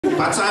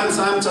But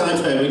sometimes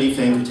I really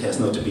think it has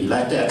not to be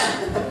like that.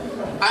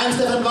 I'm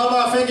Stefan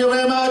Blaubach, thank you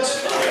very much.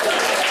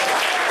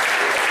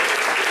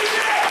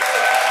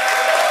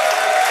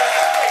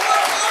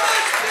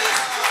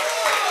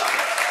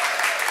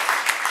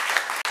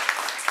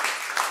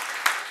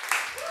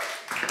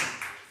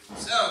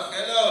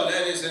 Hello,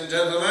 ladies and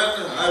gentlemen.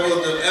 I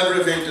will do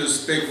everything to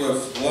speak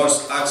with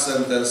worse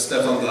accent than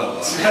Stefan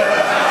Blaubach.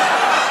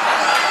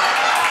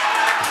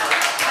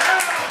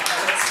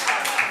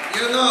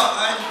 You know,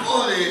 I'm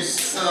Polish,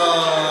 so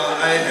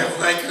I have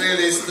like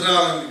really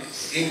strong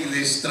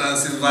English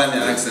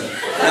Transylvania accent.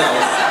 No,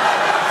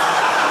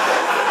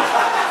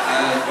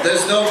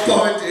 there's no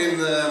point in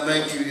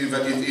making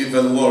it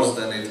even worse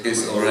than it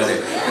is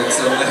already.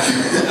 So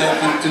I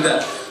keep to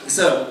that.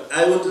 So,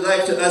 I would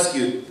like to ask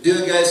you, do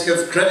you guys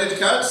have credit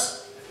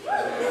cards?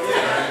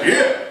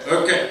 Yeah,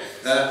 okay.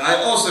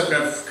 I also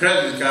have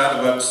credit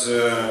card, but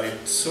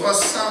it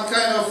was some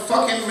kind of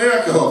fucking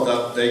miracle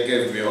that they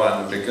gave me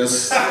one,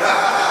 because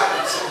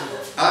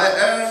I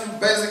earn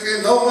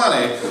basically no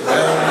money.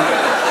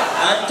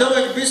 I'm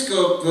Tomek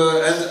Biskup,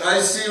 and I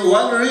see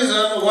one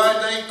reason why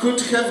they could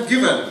have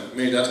given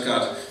me that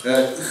card.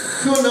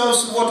 Who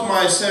knows what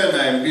my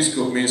surname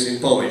Biskup means in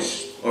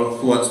Polish? Or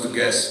who wants to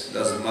guess?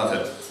 Doesn't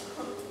matter.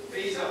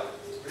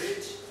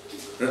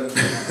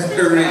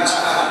 Rich.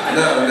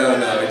 No,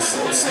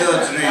 it's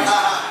not rich.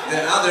 The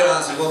other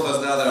answer, what was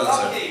the other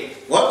answer? Lucky.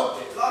 What?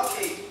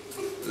 Lucky.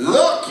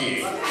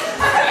 Lucky.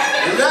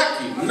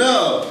 Lucky,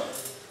 no.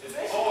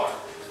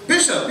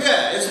 Bishop,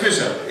 yeah, it's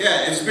Bishop.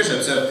 Yeah, it's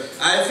Bishop. So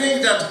I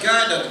think that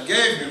guy that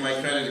gave me my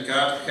credit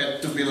card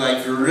had to be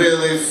like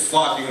really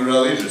fucking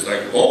religious.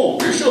 Like, oh,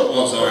 Bishop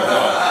wants our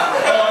card.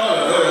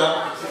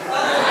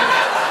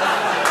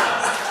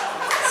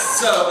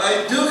 So,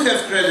 I do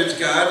have credit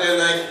card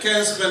and I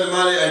can spend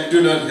money I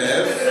do not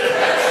have.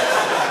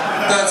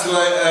 That's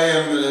why I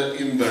am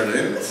in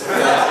Berlin.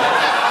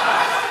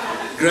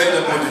 Great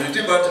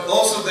opportunity, but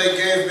also they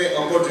gave me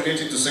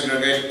opportunity to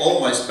segregate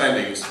all my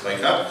spendings by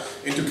card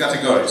into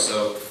categories.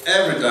 So,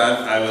 every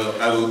time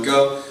I will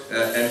go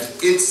and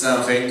eat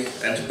something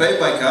and pay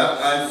by card,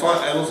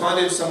 I will find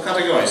it in some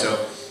category. So,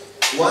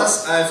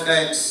 once I've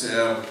ate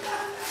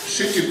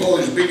shitty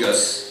Polish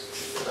bigos,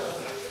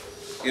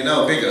 you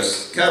know,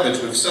 bigos, cabbage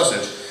with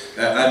sausage.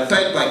 I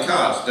paid by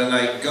card, then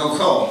I go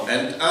home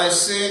and I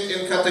see it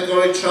in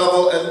category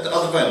travel and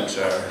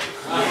adventure.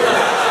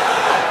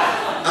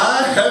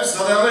 I have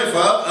suddenly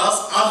felt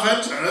as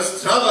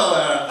adventurous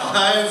traveler.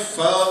 I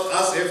felt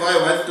as if I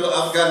went to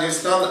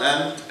Afghanistan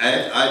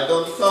and I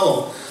don't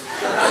know.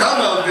 Come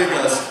on,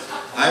 bigos.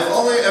 I'm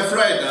only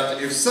afraid that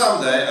if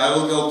someday I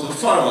will go to the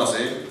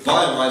pharmacy,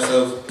 buy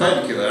myself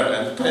painkiller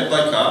and pay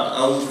by card,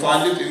 I will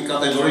find it in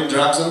category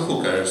drugs and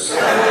hookers.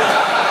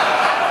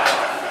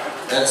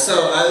 And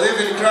so I live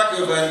in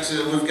Kraków and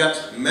we've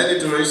got many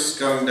tourists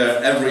coming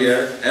there every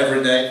year,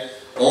 every day,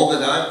 all the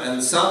time,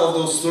 and some of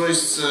those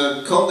tourists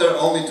come there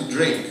only to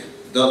drink.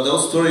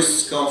 Those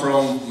tourists come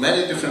from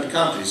many different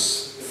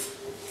countries.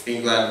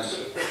 England,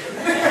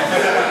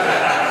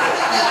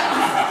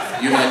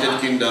 United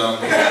Kingdom,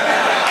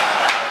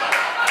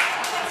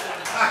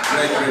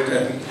 Great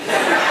Britain,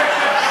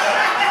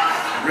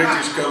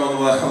 British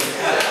Commonwealth,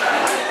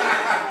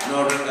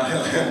 Northern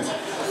Ireland.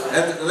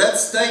 And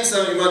let's take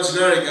some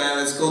imaginary guy,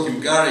 let's call him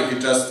Gary. He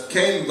just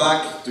came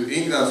back to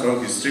England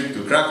from his trip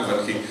to Kraków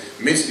and he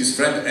meets his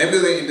friend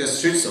Emily in the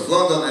streets of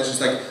London and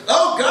she's like,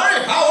 "Oh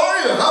Gary, how are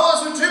you? How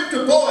was your trip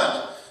to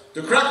Poland?"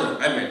 To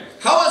Kraków, I mean.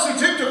 "How was your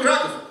trip to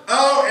Kraków?"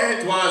 "Oh,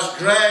 it was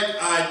great.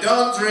 I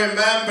don't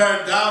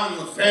remember damn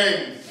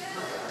thing.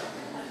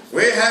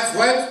 We have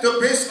went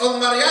to Peace on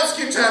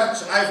Mariacki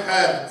Church, I've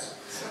heard.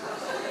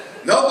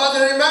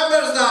 Nobody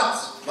remembers that,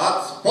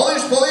 but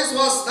Polish police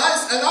was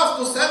nice enough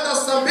to send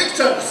us some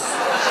pictures.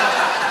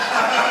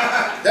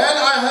 Then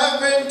I have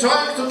been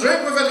trying to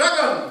drink with a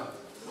dragon.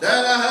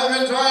 Then I have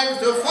been trying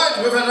to fight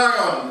with a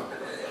dragon."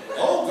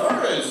 "Oh,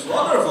 Gary, it's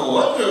wonderful.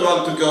 Where do you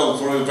want to go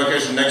for your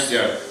vacation next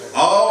year?"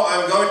 "Oh,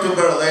 I'm going to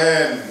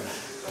Berlin.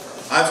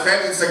 I've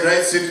heard it's a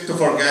great city to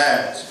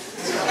forget."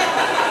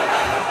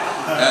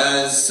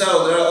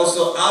 So there are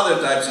also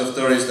other types of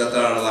tourists that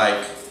are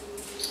like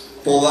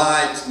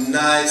polite,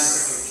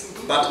 nice,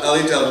 but a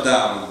little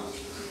dumb.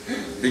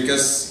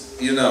 Because,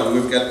 you know,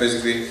 we've got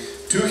basically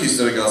two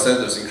historical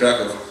centers in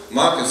Kraków,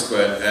 Market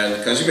Square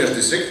and Kazimierz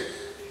district.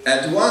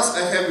 And once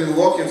I have been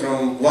walking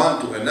from one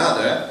to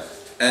another,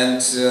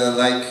 and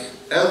like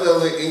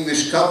elderly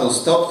English couple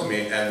stopped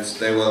me and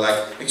they were like,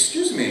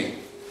 "Excuse me,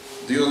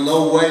 do you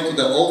know way to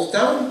the old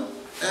town?"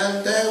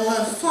 And they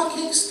were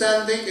fucking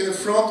standing in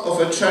front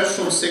of a church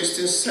from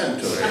 16th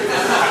century.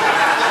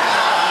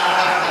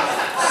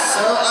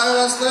 So I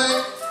was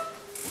like,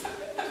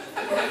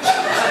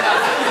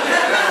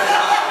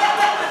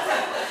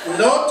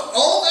 "Not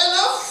old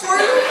enough for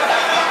you?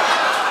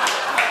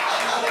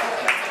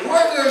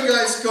 Where do you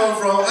guys come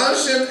from?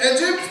 Ancient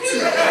Egypt?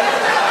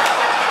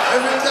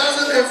 If it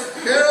doesn't have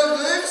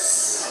hieroglyphs,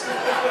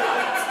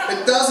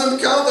 it doesn't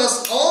count as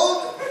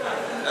old?"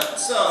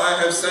 So I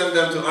have sent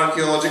them to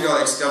archaeological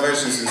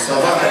excavations in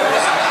Slovakia.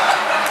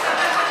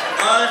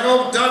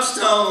 hope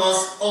Dutchtown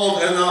was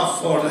old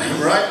enough for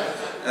them, right?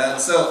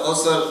 So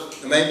also,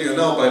 maybe you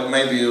know, but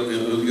maybe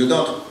you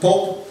don't.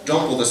 Pope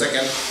John Paul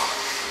II.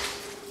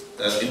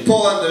 In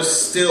Poland, there's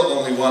still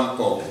only one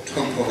Pope,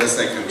 John Paul II,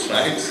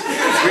 right?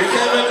 We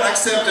haven't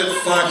accepted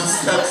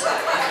facts that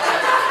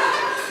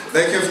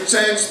they have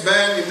changed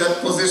men in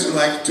that position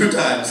like 2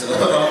 times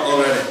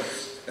already.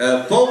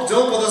 Pope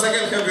John Paul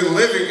II have been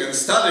living and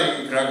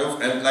studying in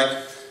Kraków,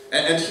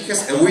 and he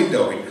has a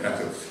window in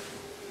Kraków.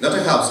 Not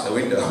a house, a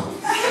window.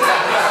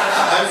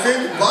 I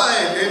think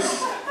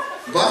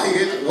buying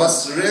it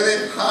was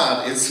really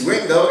hard. It's a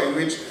window in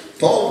which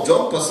Pope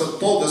John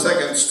Paul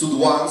II stood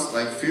once,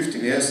 like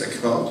 15 years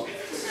ago.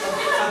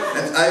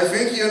 And I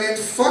think you need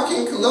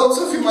fucking loads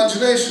of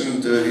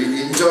imagination to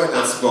enjoy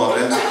that spot.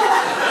 And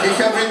he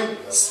have been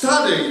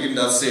studying in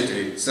that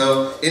city.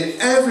 So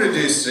in every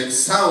district,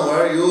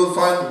 somewhere, you will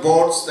find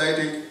boards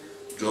stating,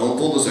 John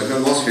Paul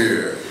II was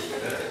here.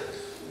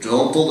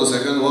 John Paul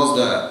II was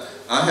there.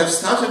 I have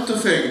started to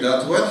think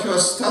that when he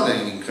was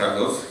studying in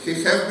Kraków,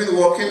 he have been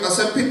working as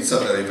a pizza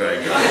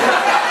delivery guy.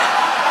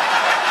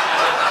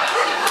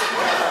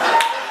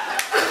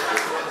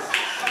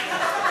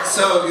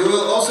 So you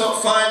will also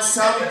find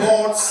some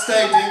boards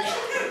stating,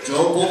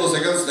 John Paul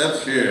II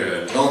slept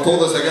here, John Paul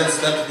II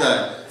slept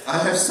there. I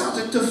have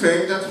started to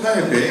think that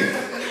maybe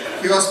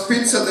he was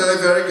pizza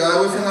delivery guy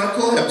with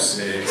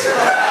narcolepsy.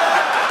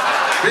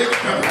 Big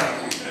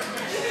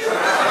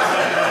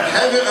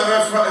Have you ever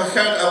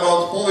heard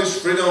about Polish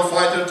freedom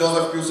fighter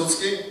Józef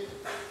Piłsudski?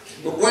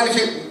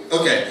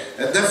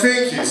 The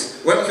thing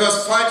is, when he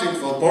was fighting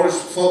for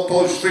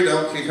Polish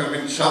freedom, he had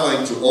been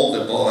traveling to all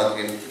the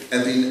Poland,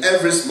 and in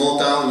every small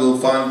town you will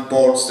find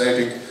boards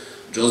stating,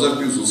 Józef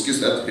Piłsudski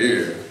slept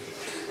here,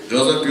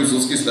 Józef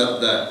Piłsudski slept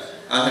there.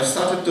 I have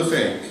started to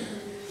think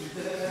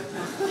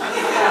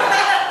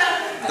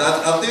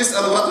that at least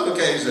on one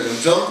occasion,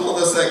 John Paul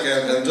II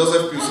and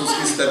Józef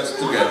Piłsudski slept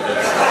together.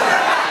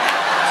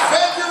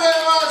 Thank you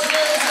very much,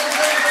 ladies and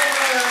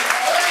gentlemen!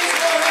 Thanks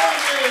for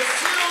having me!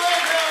 See you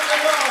later on the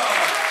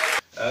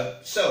bar!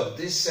 So,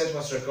 this set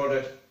was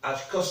recorded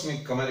at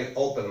Cosmic Comedy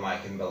Open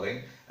Mic in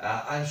Berlin.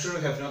 I'm sure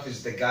you have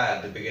noticed the guy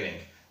at the beginning.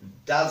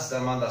 That's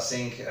Dharmander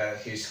Singh,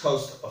 he's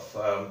host of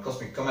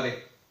Cosmic Comedy.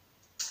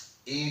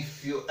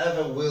 If you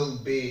ever will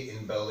be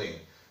in Berlin,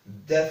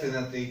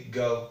 definitely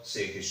go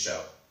see his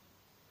show.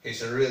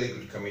 He's a really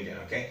good comedian,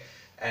 okay?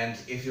 And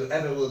if you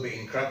ever will be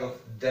in Kraków,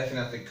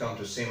 definitely come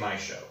to see my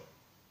show.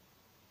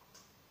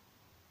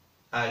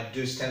 I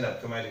do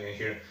stand-up comedy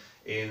here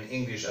in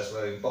English as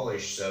well as in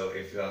Polish, so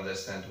if you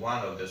understand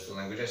one of those 2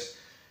 languages,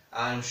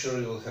 I'm sure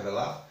you will have a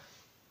laugh.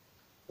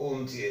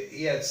 Und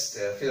jetzt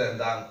vielen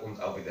Dank und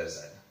auf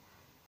Wiedersehen.